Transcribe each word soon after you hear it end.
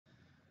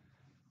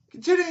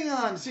Continuing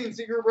on,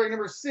 CNC Group break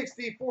number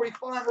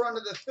 6045. We're on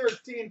to the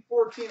 13,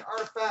 14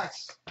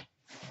 artifacts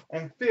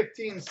and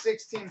 15,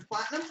 16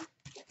 platinum.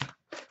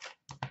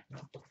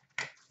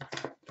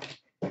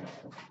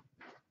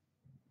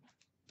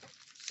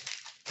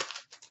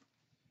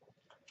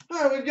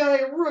 All right, we've got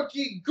a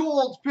rookie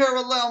gold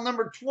parallel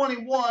number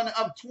 21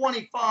 of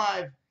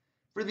 25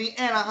 for the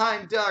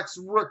Anaheim Ducks,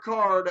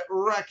 Rickard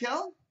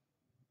Rakell.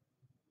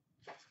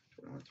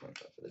 21,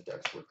 25 for the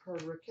Ducks,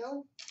 Rickard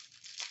Rakell.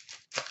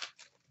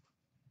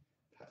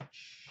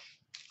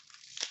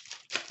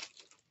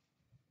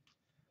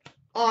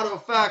 Auto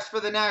facts for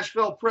the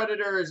Nashville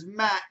Predators,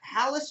 Matt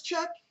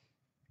Halischuk.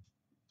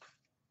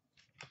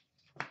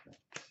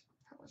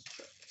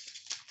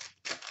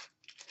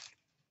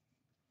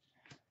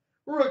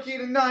 Rookie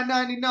to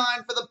 999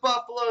 for the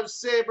Buffalo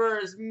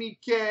Sabres,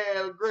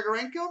 Mikhail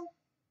Grigorenko.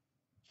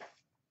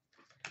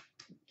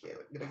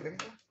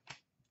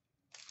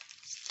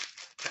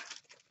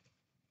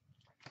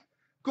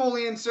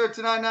 Goalie insert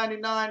to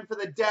 999 for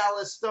the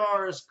Dallas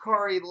Stars,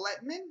 Kari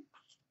Lettman.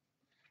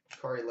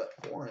 Kari let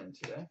 4 in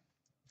today.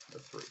 Or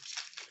 3.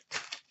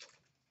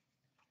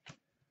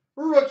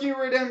 Rookie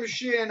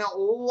redemption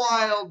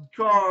wild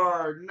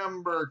card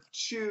number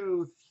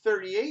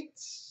 238.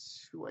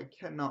 Who I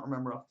cannot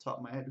remember off the top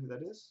of my head who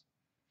that is.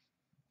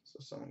 So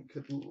someone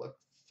could look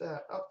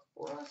that up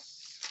for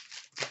us.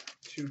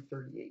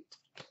 238.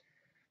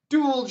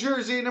 Dual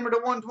jersey number to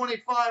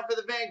 125 for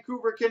the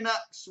Vancouver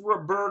Canucks,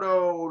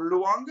 Roberto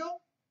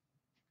Luongo.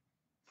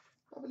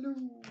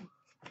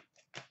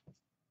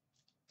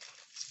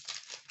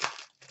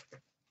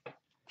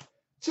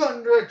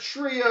 Tundra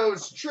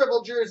Trios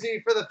triple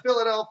jersey for the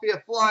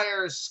Philadelphia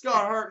Flyers,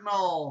 Scott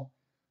Hartnell,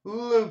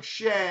 Luke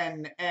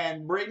Shen,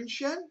 and Braden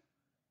Shen.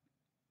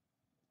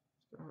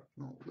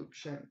 Luke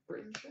Shen,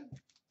 Braden Shen.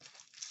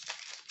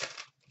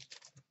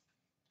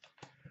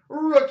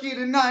 Rookie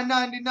to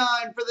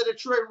 999 for the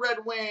Detroit Red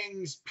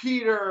Wings,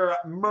 Peter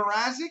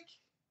Mrazek.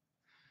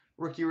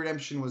 Rookie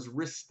redemption was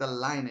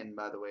Ristolainen,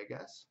 by the way,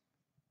 guys.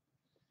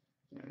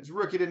 Anyways,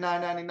 rookie to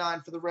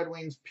 999 for the Red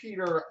Wings,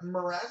 Peter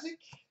Mrazek.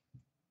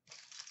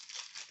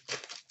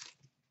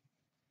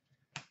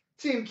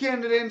 Team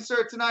Canada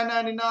insert to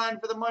 999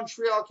 for the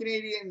Montreal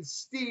Canadiens,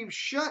 Steve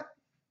Shutt.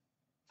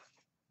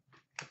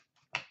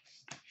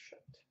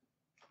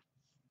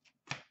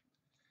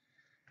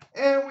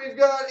 And we've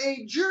got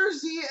a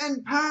jersey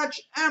and patch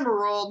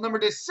emerald, number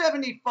to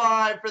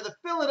 75 for the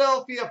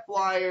Philadelphia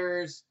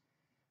Flyers,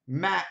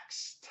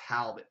 Max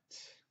Talbot.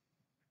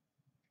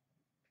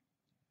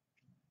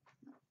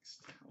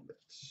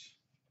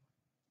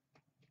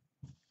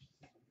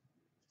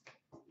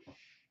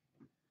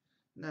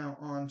 Now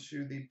on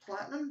to the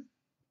platinum.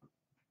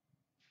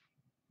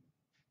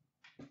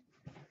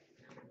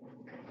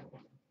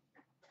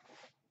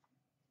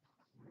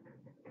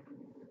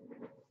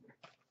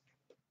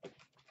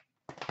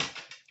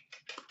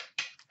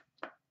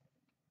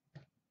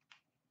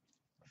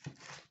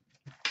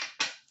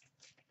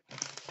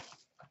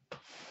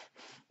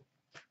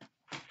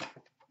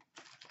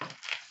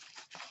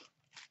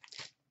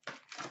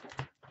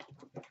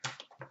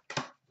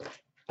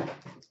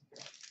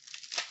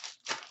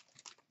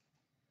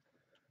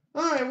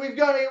 Alright, we've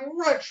got a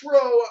retro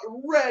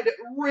red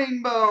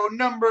rainbow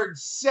numbered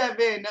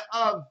 7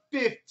 of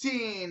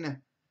 15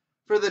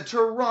 for the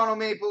Toronto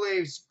Maple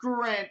Leafs,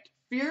 Grant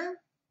Fuhr.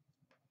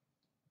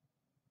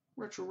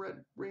 Retro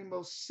red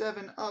rainbow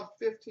 7 of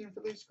 15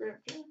 for the Leafs,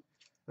 Grant Fuhr.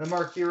 The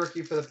marquee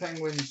rookie for the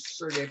Penguins,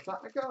 Sergei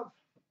Plotnikov.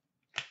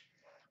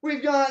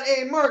 We've got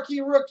a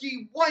marquee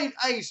rookie white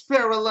ice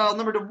parallel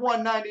number to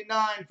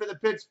 199 for the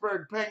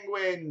Pittsburgh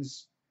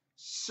Penguins,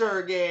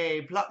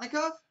 Sergei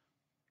Plotnikov.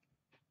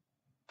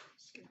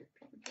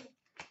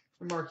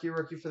 The marquee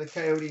rookie for the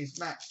Coyotes,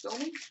 Matt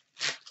Stoney.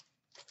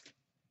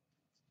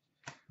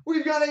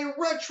 We've got a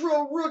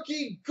retro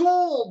rookie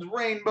gold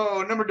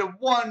rainbow, number to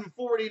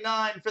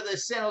 149 for the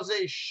San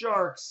Jose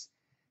Sharks,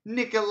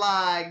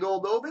 Nikolai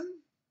Goldobin.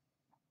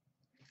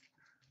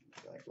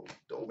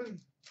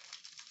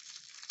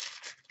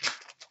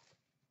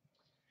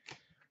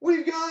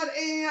 We've got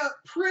a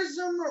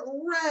Prism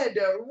Red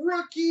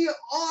rookie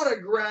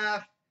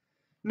autograph,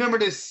 number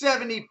to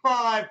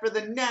 75 for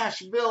the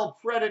Nashville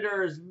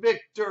Predators,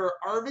 Victor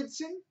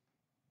Arvidsson.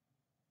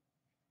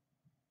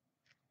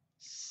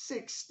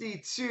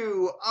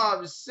 62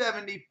 of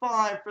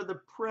 75 for the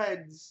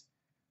Preds,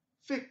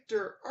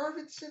 Victor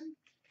Arvidsson.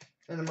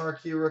 And a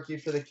marquee rookie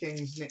for the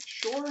Kings, Nick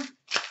Shore.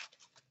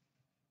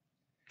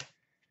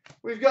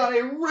 We've got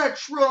a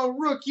retro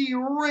rookie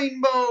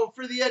rainbow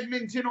for the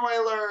Edmonton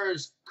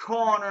Oilers,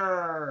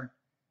 Connor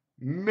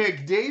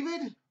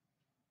McDavid.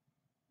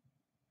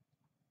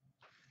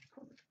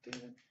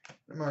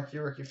 The marquee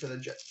rookie for the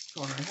Jets,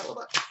 Connor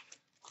Hellebuck.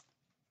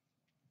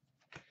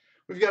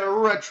 We've got a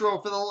retro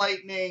for the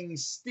Lightning,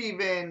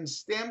 Steven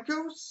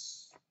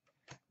Stamkos.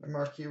 The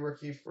marquee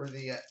rookie for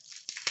the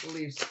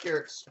Leafs,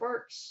 Garrett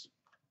Sparks.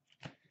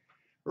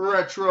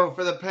 Retro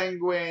for the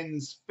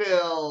Penguins,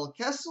 Phil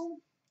Kessel.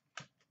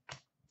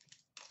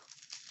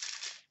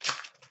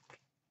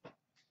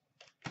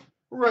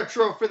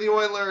 Retro for the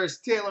Oilers,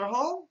 Taylor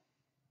Hall.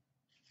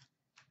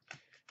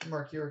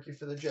 Marquee rookie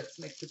for the Jets,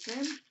 Nick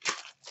Petan.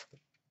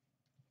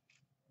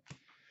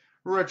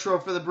 Retro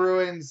for the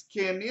Bruins,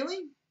 Cam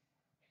Neely.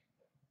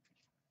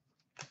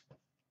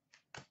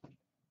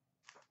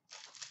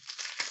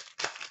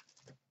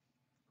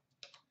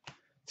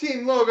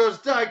 Team logos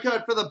die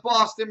cut for the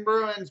Boston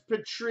Bruins,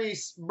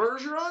 Patrice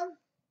Bergeron.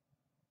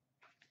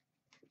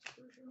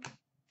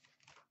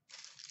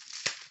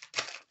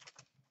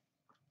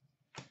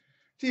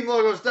 Team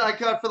logos die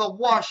cut for the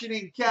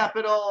Washington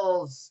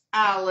Capitals,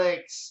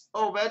 Alex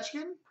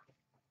Ovechkin.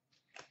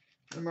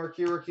 The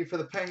marquee rookie for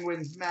the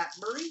Penguins, Matt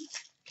Murray.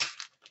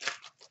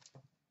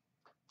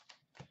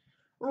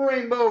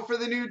 Rainbow for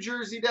the New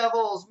Jersey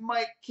Devils,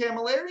 Mike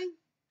Camilleri.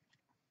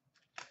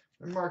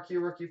 The marquee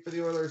rookie for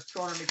the Oilers,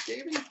 Connor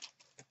McDavid.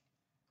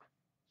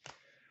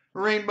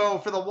 Rainbow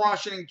for the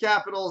Washington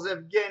Capitals,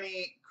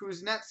 Evgeny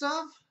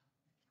Kuznetsov.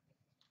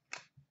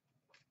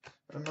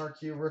 A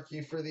marquee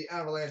rookie for the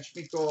Avalanche,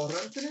 Mikko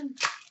Rantanen.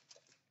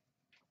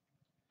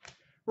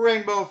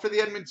 Rainbow for the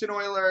Edmonton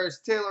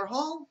Oilers, Taylor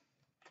Hall.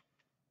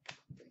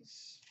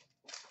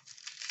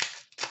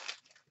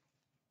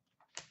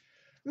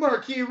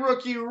 Marquee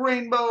rookie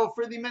rainbow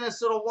for the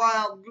Minnesota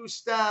Wild,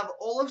 Gustav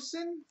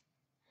Olofsson.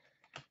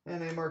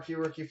 And a marquee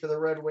rookie for the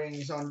Red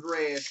Wings,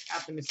 Andreas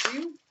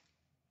Athanasiou.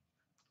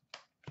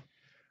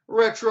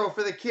 Retro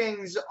for the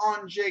Kings,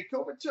 Anze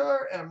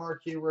Kopitar. And a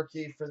marquee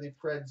rookie for the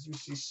Preds,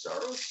 Juuse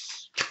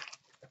Saros.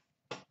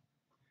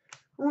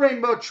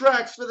 Rainbow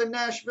tracks for the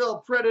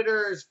Nashville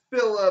Predators,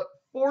 Philip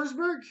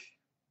Forsberg.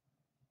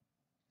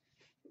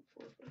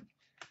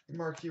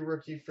 Marquee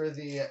rookie for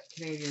the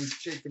Canadiens,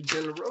 Jacob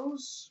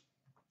Delarose.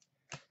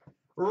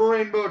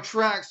 Rainbow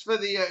tracks for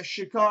the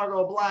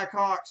Chicago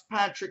Blackhawks,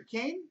 Patrick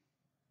Kane.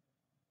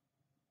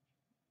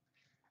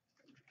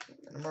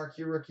 And a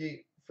marquee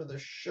rookie for the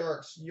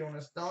Sharks,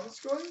 Jonas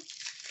Donskoy.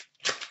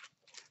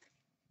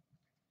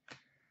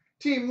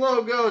 Team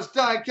logos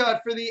die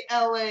cut for the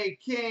LA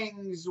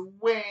Kings,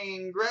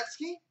 Wayne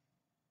Gretzky.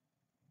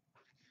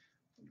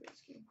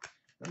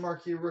 The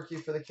marquee rookie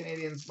for the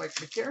Canadiens, Mike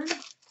McCarron.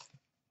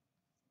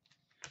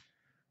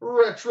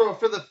 Retro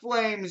for the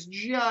Flames,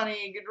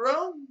 Johnny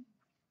Gaudreau.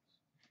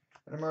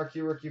 And a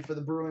marquee rookie for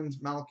the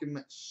Bruins,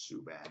 Malcolm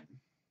Subban.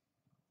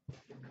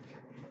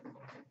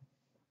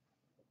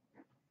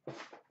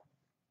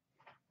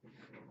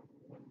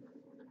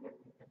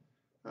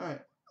 All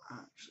right,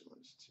 actually,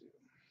 let's do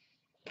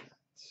that.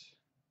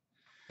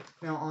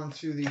 Now on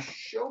to the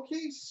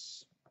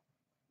showcase.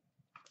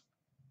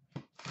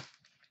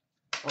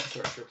 Oh,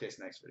 sorry, showcase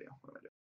next video. What am I doing?